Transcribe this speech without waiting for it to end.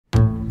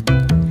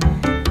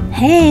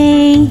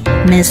Hey,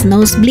 Ms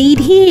Nosebleed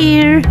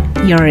here,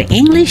 your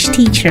English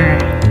teacher.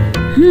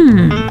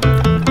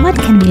 What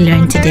can we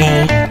learn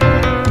today?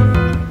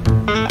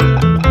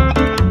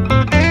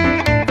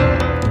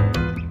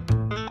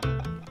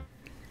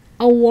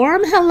 A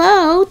warm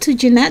hello to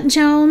Jeanette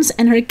Jones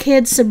and her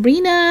kids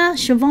Sabrina,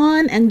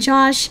 Siobhan, and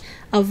Josh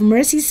of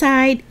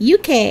Merseyside,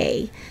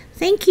 UK.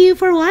 Thank you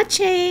for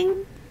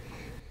watching.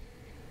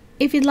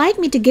 If you'd like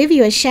me to give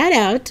you a shout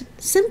out,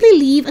 simply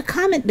leave a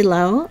comment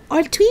below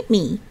or tweet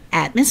me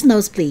at Ms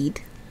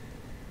Nosebleed.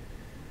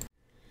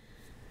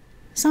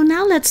 So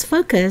now let's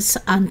focus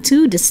on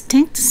two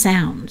distinct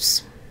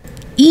sounds.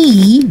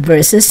 E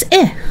versus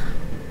I.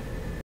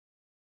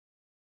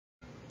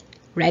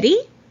 Ready?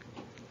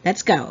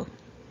 Let's go.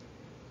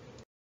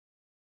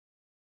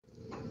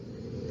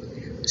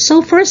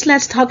 So first,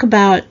 let's talk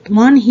about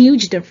one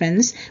huge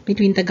difference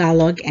between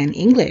Tagalog and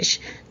English.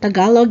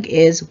 Tagalog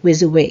is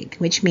WYSIWYG,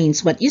 which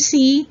means what you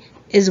see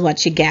is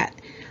what you get.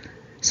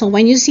 So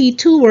when you see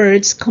two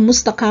words,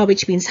 kumusta ka,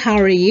 which means how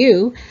are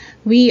you,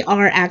 we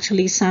are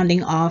actually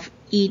sounding off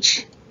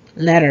each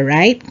letter,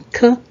 right?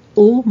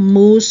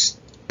 Kumusta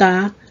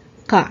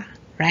ka,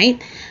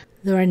 right?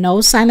 There are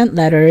no silent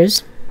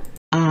letters.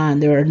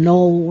 There are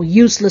no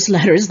useless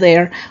letters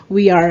there.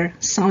 We are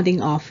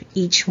sounding off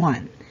each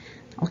one.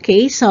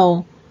 Okay,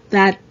 so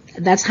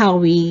that's how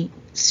we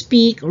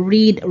speak,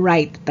 read,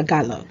 write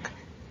Tagalog.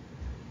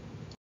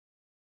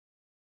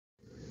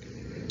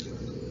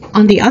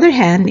 On the other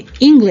hand,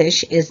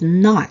 English is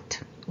not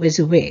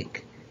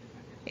WYSIWYG.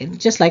 It's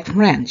just like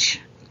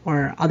French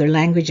or other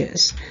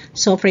languages.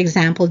 So for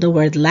example, the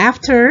word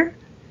laughter,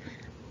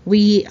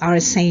 we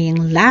are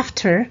saying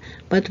laughter,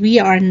 but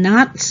we are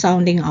not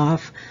sounding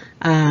off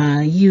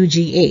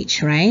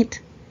UGH, right?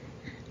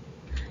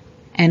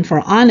 And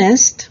for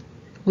honest,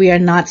 we are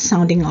not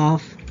sounding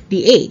off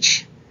the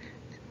H.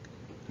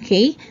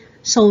 Okay,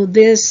 so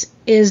this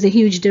is the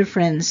huge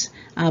difference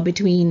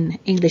between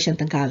English and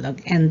Tagalog,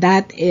 and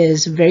that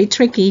is very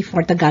tricky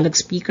for Tagalog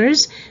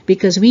speakers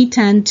because we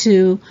tend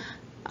to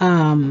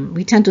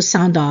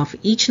sound off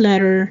each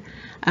letter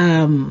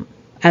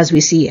as we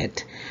see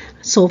it.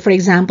 So for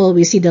example,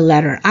 we see the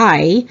letter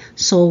I,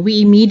 so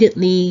we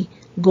immediately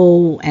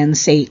go and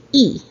say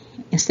E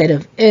instead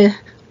of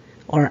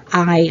or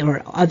I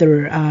or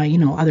other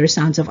other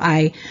sounds of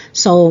I.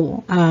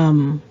 So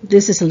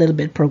this is a little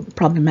bit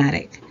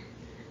problematic.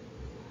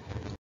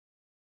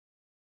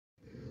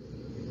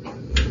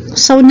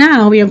 So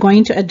now we are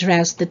going to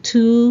address the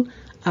two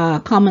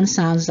common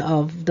sounds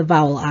of the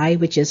vowel I,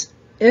 which is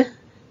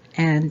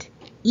and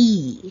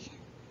E.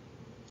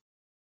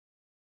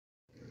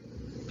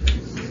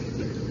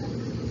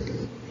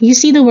 You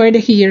see the word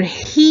here,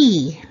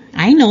 he.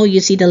 I know you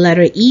see the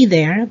letter E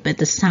there, but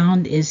the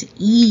sound is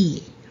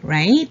E,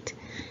 right?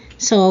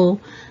 So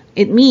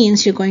it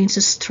means you're going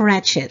to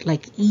stretch it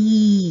like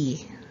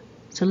E.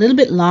 It's a little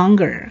bit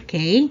longer,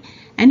 okay?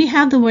 And you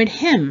have the word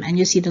him, and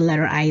you see the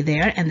letter I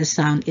there, and the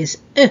sound is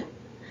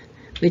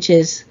which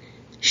is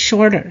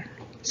shorter.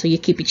 So you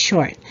keep it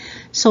short.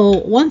 So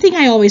one thing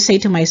I always say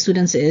to my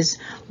students is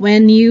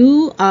when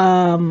you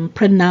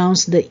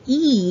pronounce the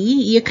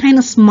E, you kind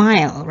of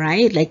smile,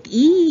 right? Like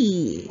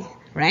E,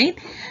 right?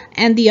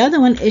 And the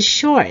other one is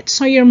short.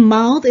 So your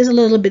mouth is a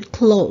little bit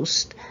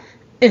closed.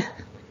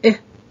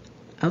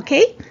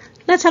 Okay?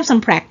 Let's have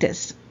some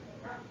practice.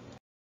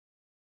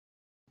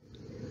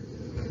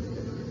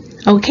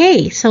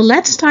 Okay, so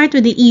let's start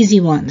with the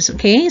easy ones,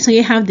 okay? So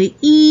you have the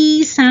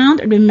E sound.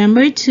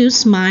 Remember to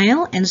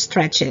smile and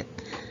stretch it,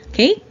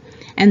 okay?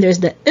 And there's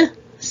the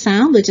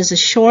sound, which is a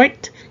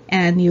short,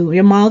 and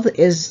your mouth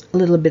is a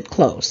little bit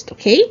closed,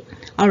 okay?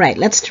 All right,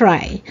 let's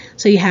try.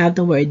 So you have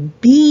the word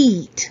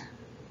beat,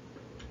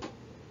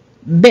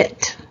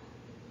 bit.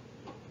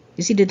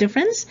 You see the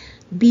difference?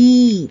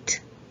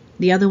 Beat.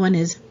 The other one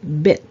is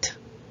bit.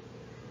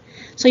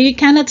 So you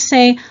cannot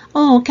say,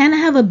 oh, can I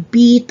have a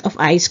beat of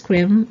ice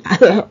cream?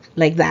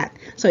 Like that.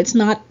 So it's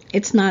not,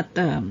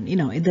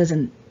 it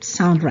doesn't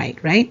sound right,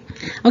 right?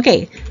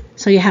 Okay,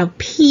 so you have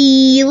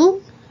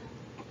peel,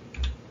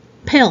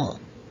 pill,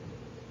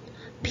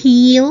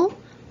 peel,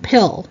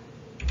 pill,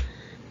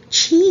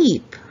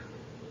 cheap,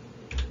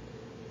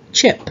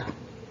 chip,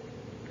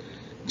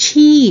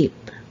 cheap,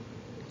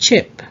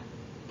 chip,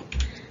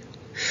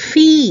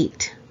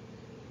 feet,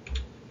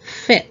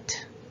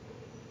 fit.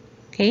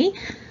 Okay?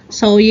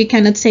 So you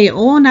cannot say,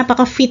 oh,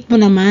 napaka-fit mo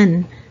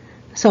naman.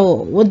 So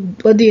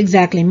what do you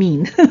exactly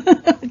mean?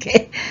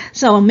 Okay,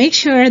 so make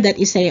sure that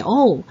you say,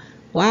 oh,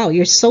 wow,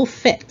 you're so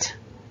fit.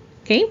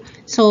 Okay,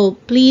 so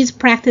please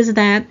practice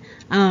that.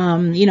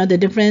 The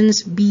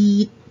difference: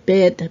 beat,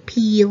 bit,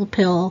 peel,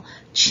 pill,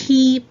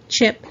 cheap,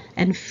 chip,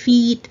 and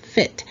feet,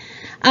 fit.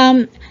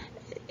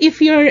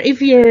 If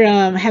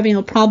you're having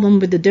a problem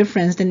with the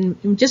difference, then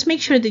just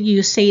make sure that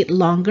you say it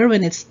longer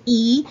when it's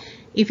E.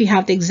 If you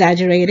have to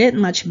exaggerate it,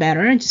 much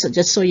better,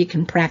 just so you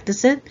can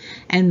practice it,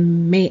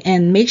 and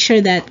make sure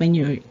that when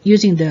you're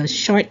using the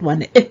short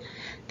one,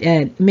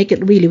 make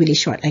it really, really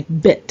short, like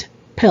bit,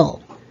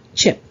 pill,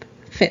 chip,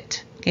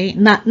 fit. Okay,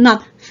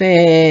 not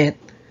fit.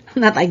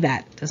 Not like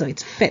that. So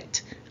it's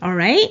fit. All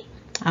right?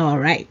 All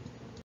right.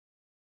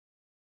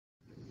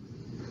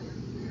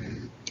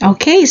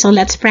 Okay, so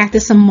let's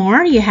practice some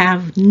more. You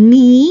have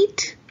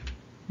need,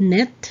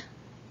 knit,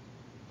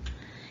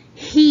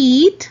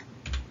 heat,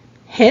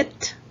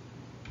 hit,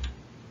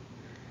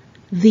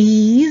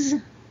 these,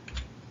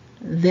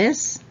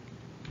 this,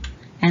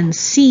 and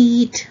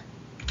seat,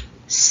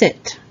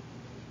 sit.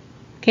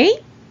 Okay?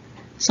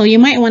 So you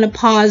might want to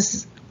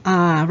pause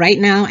right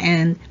now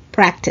and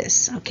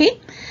practice.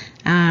 Okay?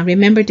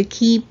 Remember to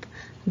keep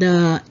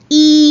the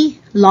E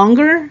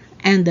longer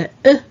and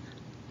the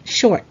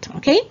short.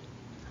 Okay?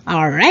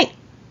 All right.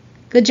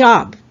 Good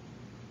job.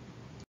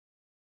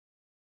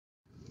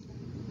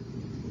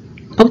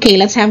 Okay,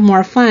 let's have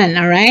more fun.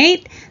 All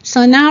right?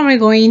 So now we're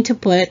going to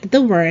put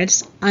the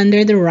words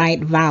under the right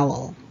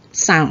vowel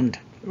sound.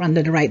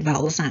 Under the right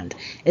vowel sound.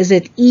 Is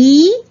it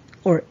E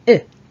or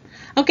I?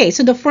 Okay,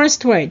 so the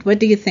first word, what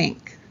do you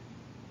think?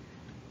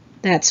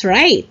 That's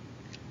right.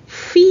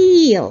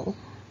 Feel.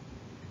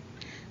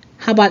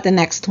 How about the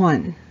next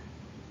one?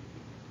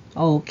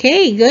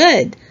 Okay,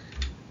 good.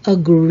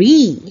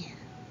 Agree.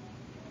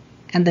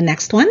 And the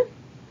next one?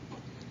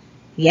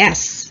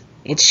 Yes,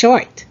 it's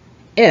short.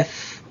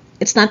 If.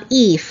 It's not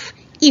if.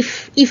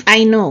 If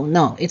I know.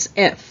 No, it's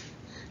if.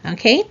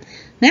 Okay,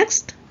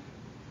 next.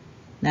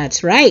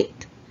 That's right.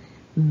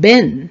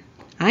 Been.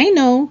 I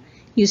know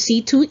you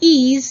see two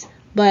E's,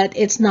 but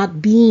it's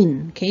not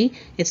been. Okay,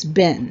 it's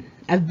been.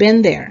 I've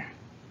been there.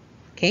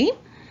 Okay,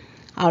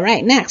 all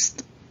right,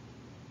 next.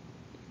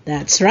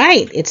 That's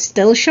right. It's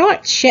still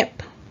short.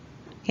 Ship.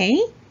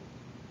 Okay,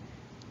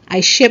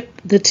 I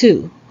ship the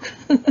two.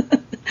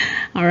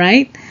 All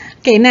right.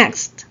 Okay,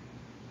 next.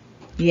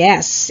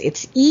 Yes,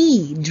 it's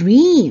E,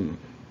 dream.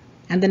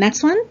 And the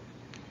next one?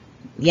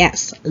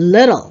 Yes,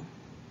 little.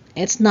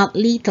 It's not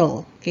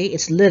little. Okay,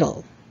 it's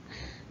little.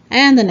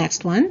 And the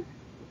next one?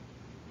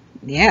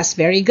 Yes,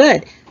 very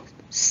good.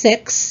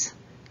 6.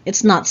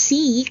 It's not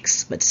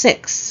six, but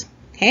 6.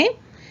 Okay.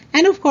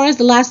 And of course,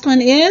 the last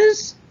one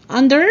is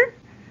under.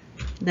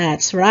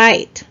 That's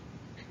right.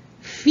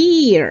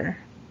 Fear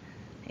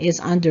is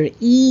under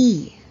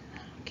E.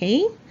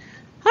 Okay.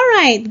 All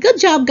right. Good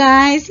job,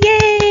 guys.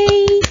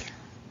 Yay.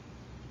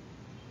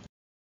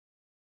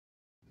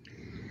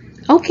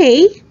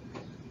 Okay.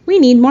 We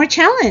need more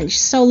challenge.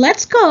 So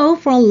let's go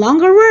for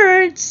longer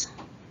words.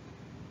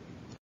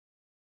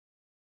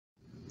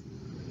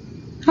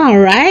 All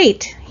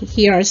right.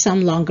 Here are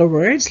some longer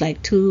words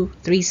like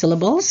 2-3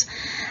 syllables.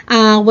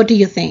 What do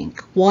you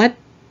think? What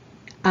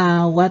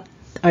are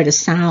the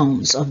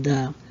sounds of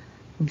the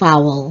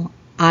vowel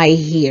I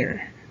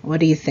hear? What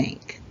do you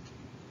think?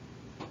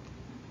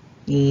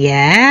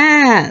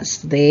 Yes,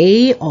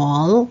 they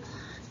all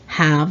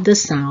have the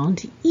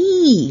sound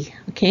E.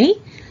 Okay,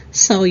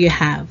 so you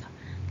have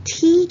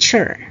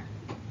teacher,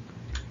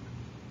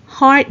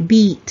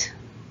 heartbeat,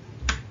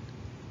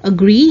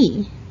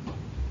 agree,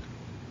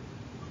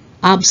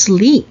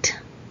 obsolete,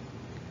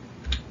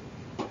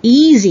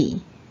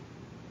 easy,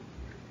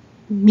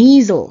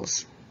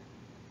 measles,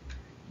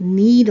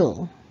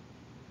 needle,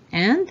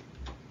 and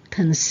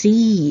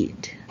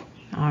concede.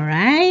 All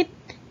right,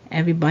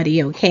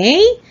 everybody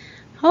okay?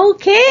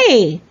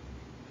 Okay.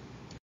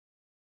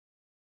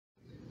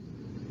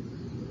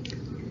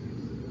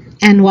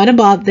 And what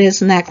about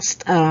this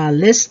next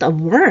list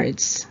of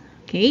words?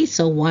 Okay,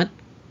 so what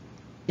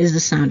is the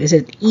sound? Is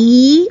it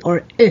E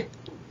or I?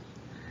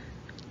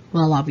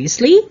 Well,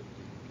 obviously,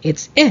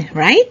 it's I,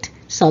 right?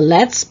 So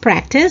let's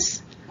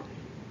practice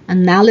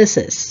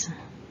analysis.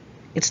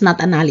 It's not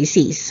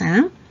analysis,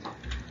 huh?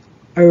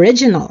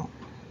 Original.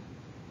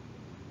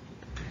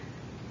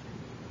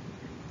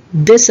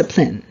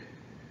 Discipline.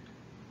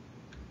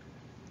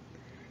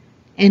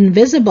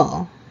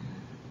 Invisible.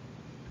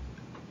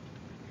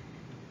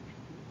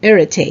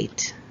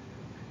 Irritate.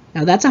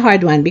 Now that's a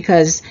hard one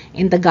because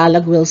in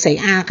Tagalog we'll say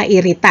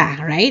kairita,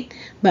 right?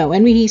 But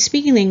when we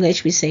speak in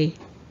English we say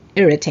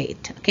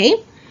irritate. Okay?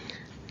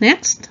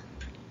 Next,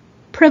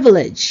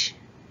 privilege.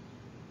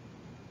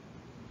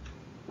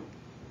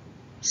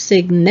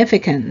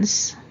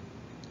 Significance.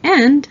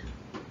 And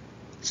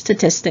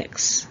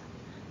statistics.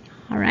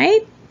 All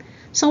right?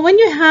 So when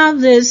you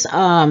have this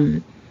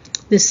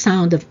this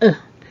sound of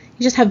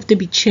you just have to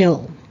be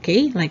chill,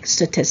 okay? Like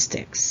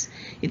statistics.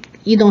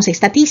 You don't say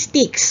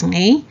statistics,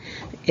 okay?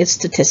 It's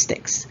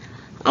statistics.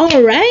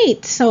 All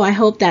right, so I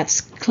hope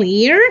that's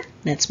clear.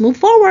 Let's move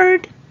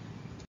forward.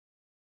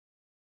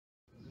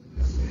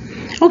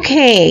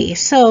 Okay,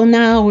 so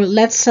now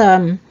let's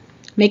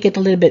make it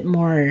a little bit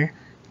more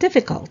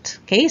difficult,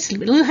 okay? So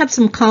we'll have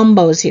some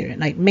combos here,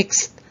 like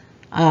mixed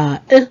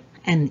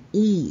and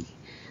E.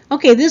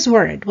 Okay, this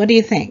word, what do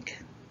you think?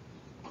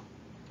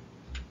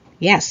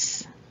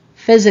 Yes,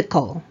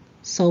 physical.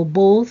 So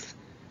both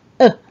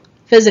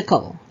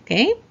physical,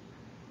 okay?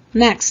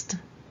 Next,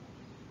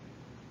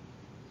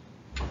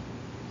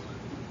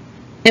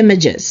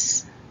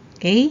 images,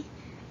 okay?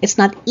 It's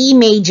not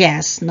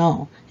images,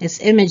 no, it's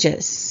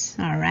images,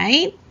 all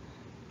right?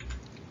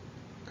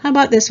 How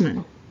about this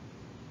one?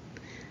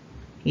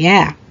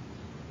 Yeah,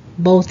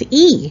 Both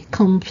E,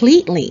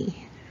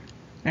 completely.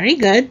 Very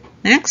good.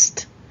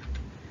 Next.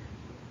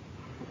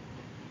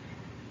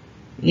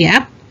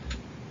 Yep.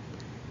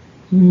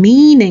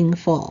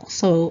 Meaningful.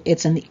 So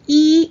it's an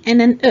E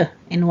and an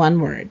in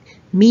one word.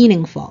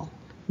 Meaningful.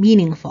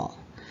 Meaningful.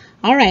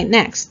 All right,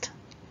 next.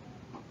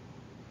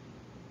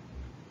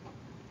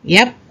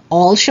 Yep,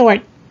 all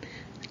short.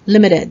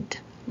 Limited.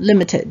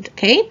 Limited,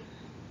 okay?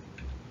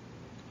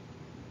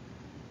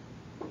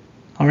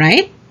 All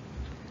right.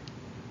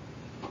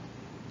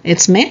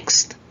 It's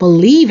mixed.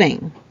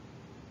 Believing.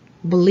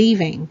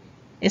 Believing.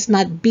 It's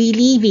not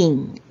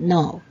believing.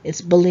 No,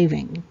 it's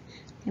believing.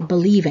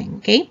 Believing,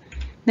 okay?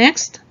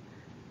 Next.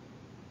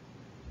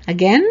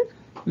 Again,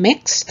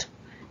 mixed.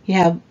 You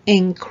have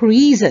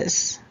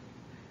increases.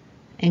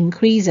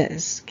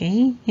 Increases,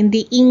 okay?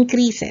 Hindi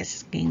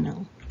increases, okay?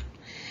 No.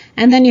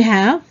 And then you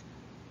have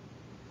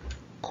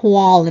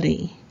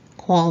quality.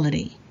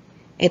 Quality.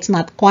 It's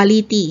not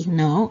quality.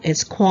 No,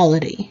 it's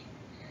quality.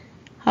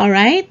 All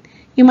right?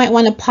 You might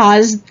want to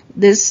pause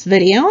this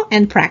video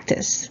and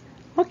practice.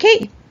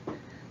 Okay.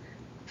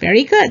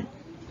 Very good.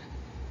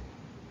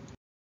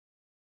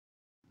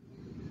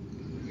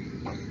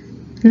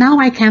 Now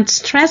I can't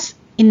stress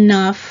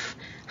enough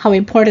how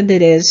important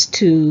it is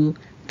to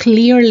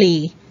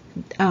clearly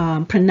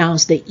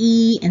pronounce the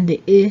E and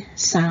the I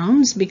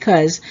sounds,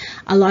 because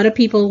a lot of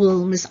people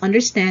will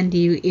misunderstand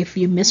you if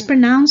you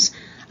mispronounce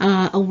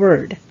a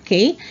word.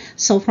 Okay,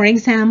 so for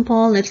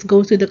example, let's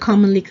go through the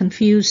commonly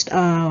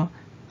confusing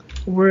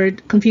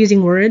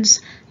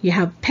words. You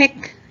have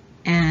pick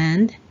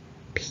and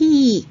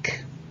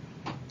peak.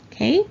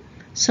 Okay,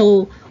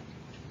 so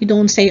you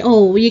don't say,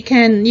 oh, you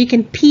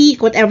can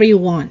peek whatever you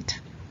want.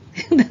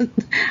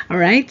 All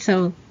right,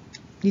 so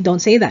you don't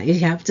say that. You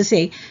have to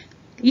say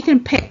you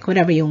can pick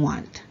whatever you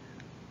want.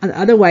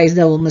 Otherwise,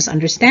 they will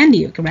misunderstand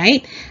you,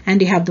 right?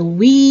 And you have the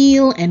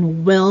wheel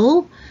and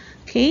will.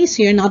 Okay,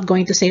 so you're not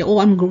going to say, oh,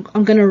 I'm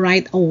going to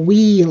write a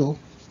wheel.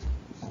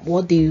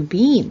 What do you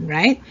mean,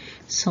 right?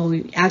 So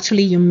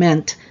actually you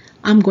meant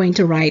I'm going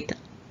to write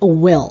a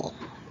will.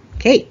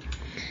 Okay,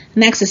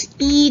 next is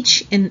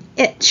each and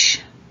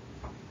itch.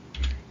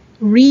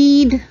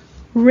 Read,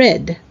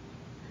 read.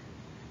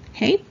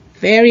 Okay,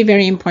 very,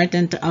 very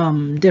important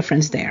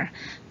difference there.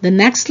 The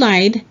next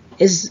slide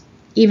is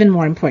even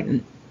more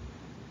important.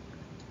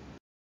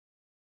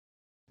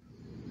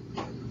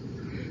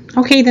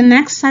 Okay, the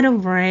next set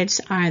of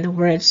words are the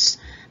words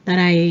that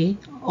I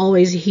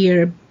always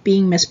hear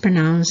being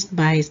mispronounced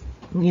by,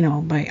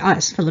 by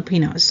us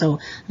Filipinos. So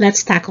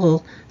let's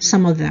tackle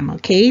some of them,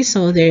 okay?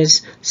 So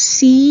there's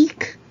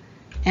seek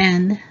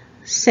and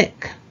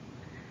sick.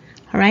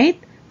 All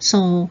right?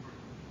 So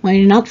when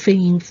you're not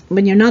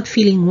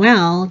feeling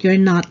well, you're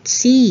not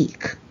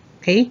sick,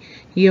 okay?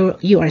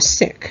 You are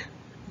sick,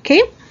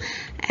 okay?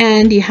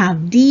 And you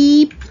have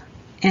deep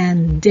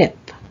and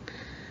dip.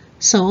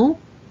 So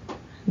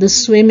the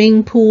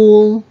swimming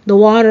pool, the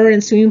water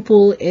in swimming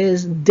pool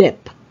is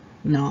dip.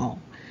 No,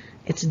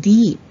 it's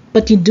deep.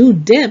 But you do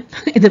dip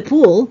in the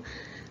pool,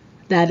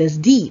 that is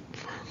deep.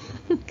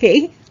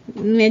 Okay?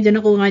 Medyo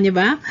nakuha niyo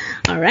ba?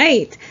 All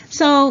right.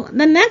 So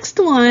the next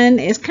one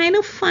is kind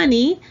of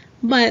funny,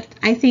 but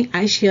I think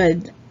I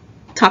should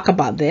talk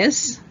about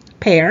this.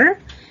 Pair.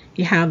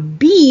 You have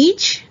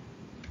beach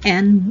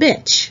and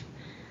bitch.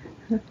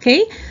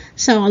 Okay?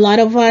 So a lot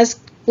of us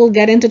will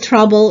get into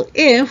trouble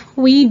if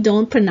we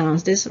don't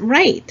pronounce this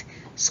right.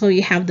 So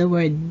you have the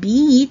word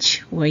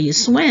beach, where you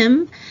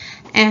swim,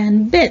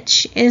 and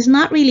bitch is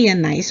not really a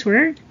nice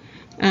word.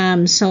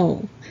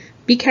 So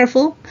be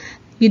careful.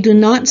 You do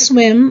not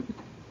swim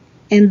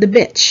in the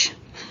beach.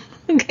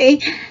 Okay?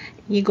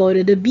 You go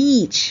to the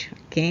beach.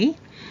 Okay?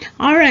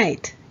 All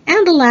right.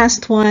 And the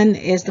last one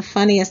is the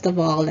funniest of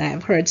all that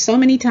I've heard so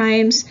many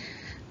times.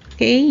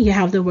 Okay? You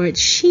have the word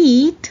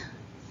sheet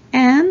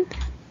and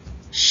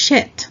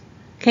shit.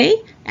 Okay?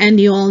 And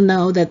you all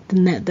know that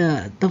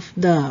the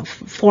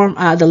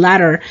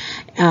latter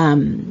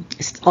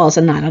is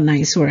also not a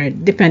nice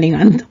word,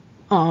 depending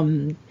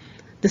on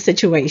the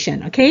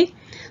situation. Okay?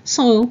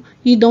 So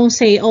you don't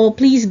say, oh,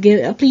 please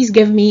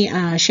give me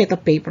a sheet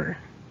of paper.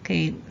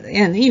 Okay?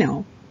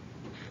 And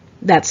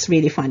that's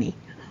really funny.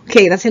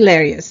 Okay, that's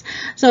hilarious.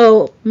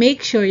 So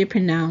make sure you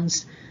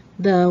pronounce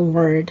the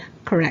word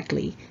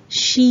correctly.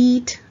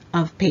 Sheet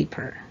of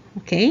paper.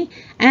 Okay?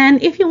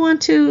 And if you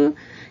want to,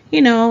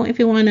 if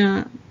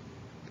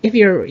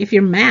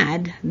you're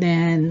mad,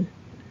 then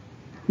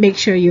make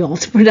sure you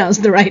also pronounce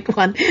the right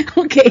one.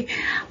 Okay.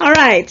 All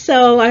right.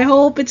 So I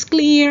hope it's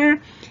clear,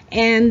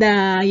 and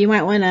you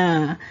might want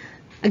to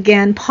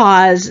again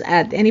pause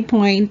at any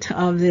point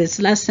of this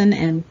lesson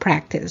and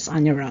practice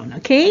on your own.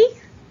 Okay.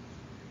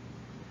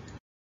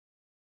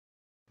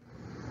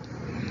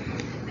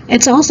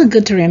 It's also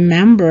good to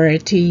remember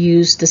to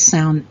use the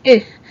sound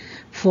I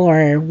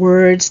for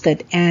words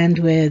that end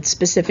with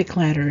specific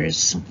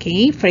letters.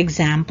 Okay, for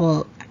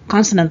example,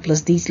 consonant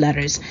plus these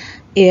letters.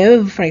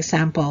 If, for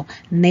example,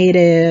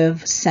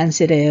 native,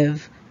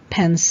 sensitive,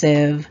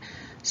 pensive.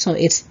 So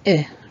it's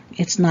I,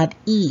 it's not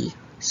E.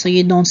 So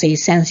you don't say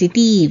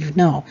sensitive.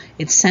 No,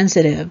 it's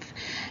sensitive.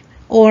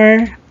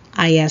 Or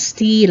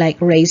ist, like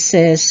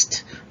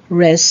racist,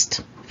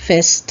 wrist,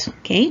 fist.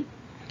 Okay.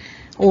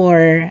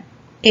 Or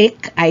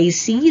ic,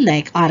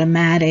 like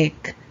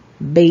automatic,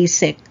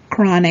 basic,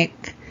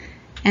 chronic.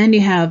 And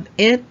you have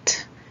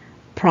it,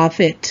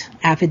 profit,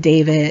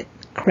 affidavit,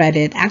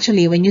 credit.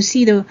 Actually, when you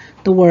see the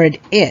word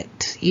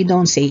it, you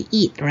don't say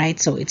eat, right?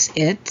 So it's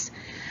it.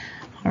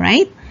 All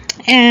right.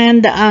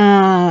 And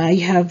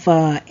you have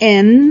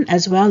N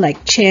as well,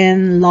 like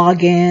chin,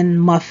 login,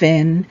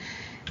 muffin.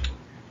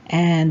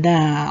 And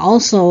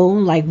also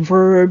like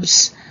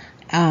verbs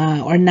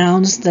or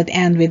nouns that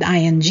end with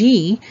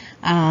ing,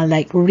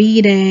 like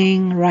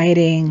reading,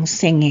 writing,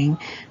 singing.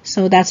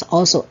 So that's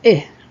also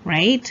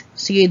right?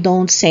 So you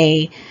don't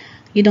say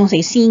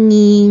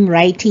singing,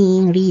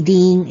 writing,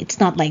 reading. It's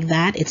not like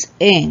that. It's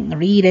ing,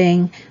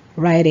 reading,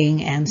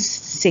 writing, and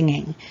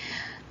singing.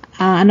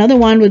 Another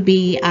one would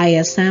be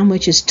ISM,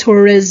 which is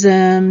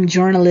tourism,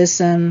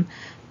 journalism,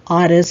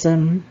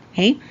 autism.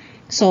 Okay,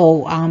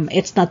 so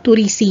it's not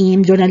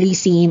tourism,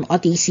 journalism,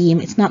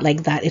 autism. It's not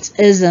like that. It's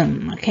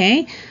ism.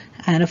 Okay,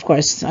 and of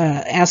course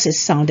S is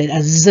sounded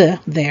as Z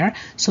there.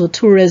 So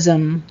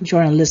tourism,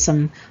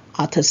 journalism,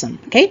 autism.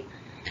 Okay,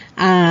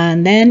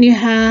 and then you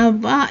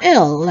have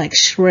ill, like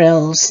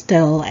shrill,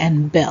 still,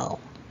 and bill.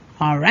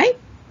 All right.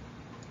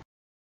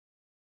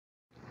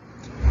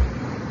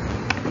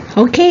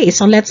 Okay,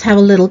 so let's have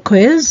a little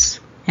quiz.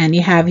 And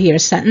you have here a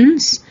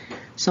sentence.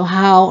 So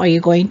how are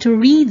you going to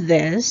read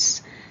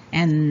this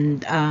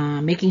and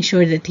making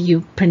sure that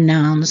you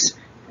pronounce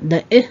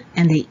the I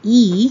and the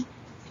E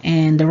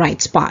in the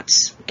right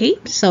spots? Okay,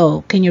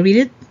 so can you read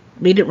it?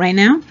 Read it right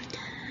now.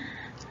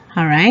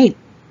 All right.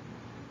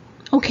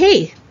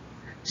 Okay,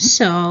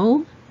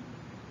 so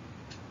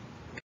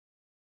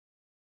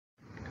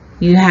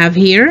you have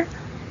here,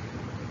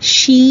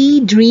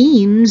 she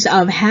dreams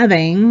of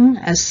having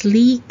a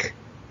sleek,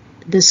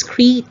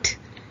 discreet,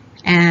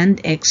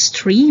 and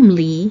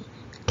extremely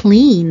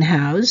clean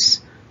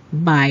house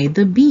by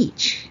the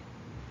beach.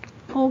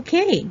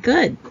 Okay,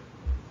 good.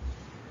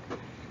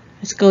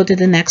 Let's go to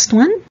the next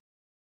one.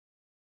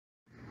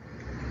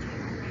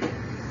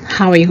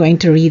 How are you going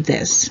to read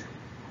this?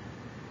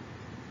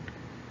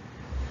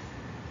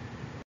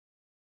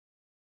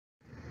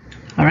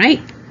 All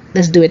right,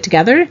 let's do it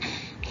together.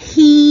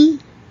 He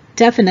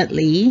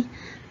definitely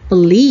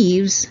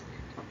believes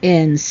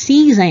in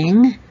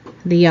seizing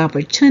the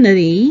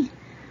opportunity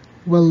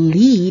will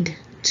lead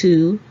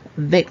to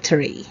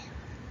victory.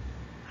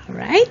 All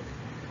right.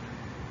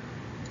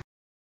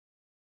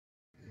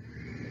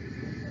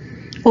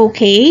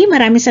 Okay,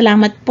 maraming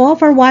salamat po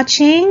for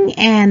watching,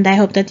 and I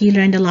hope that you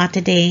learned a lot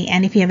today.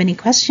 And if you have any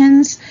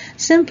questions,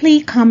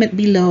 simply comment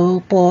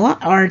below po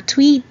or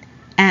tweet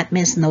at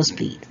Ms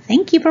Nosebleed.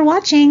 Thank you for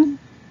watching.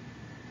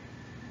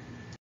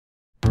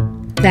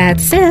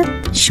 That's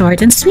it.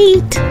 Short and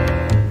sweet.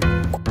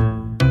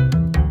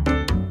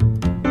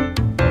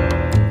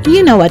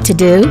 You know what to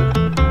do.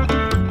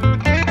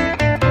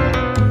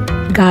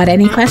 Got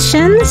any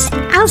questions?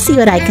 I'll see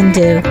what I can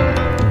do.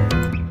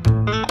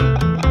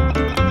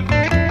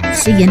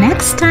 See you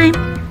next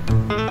time.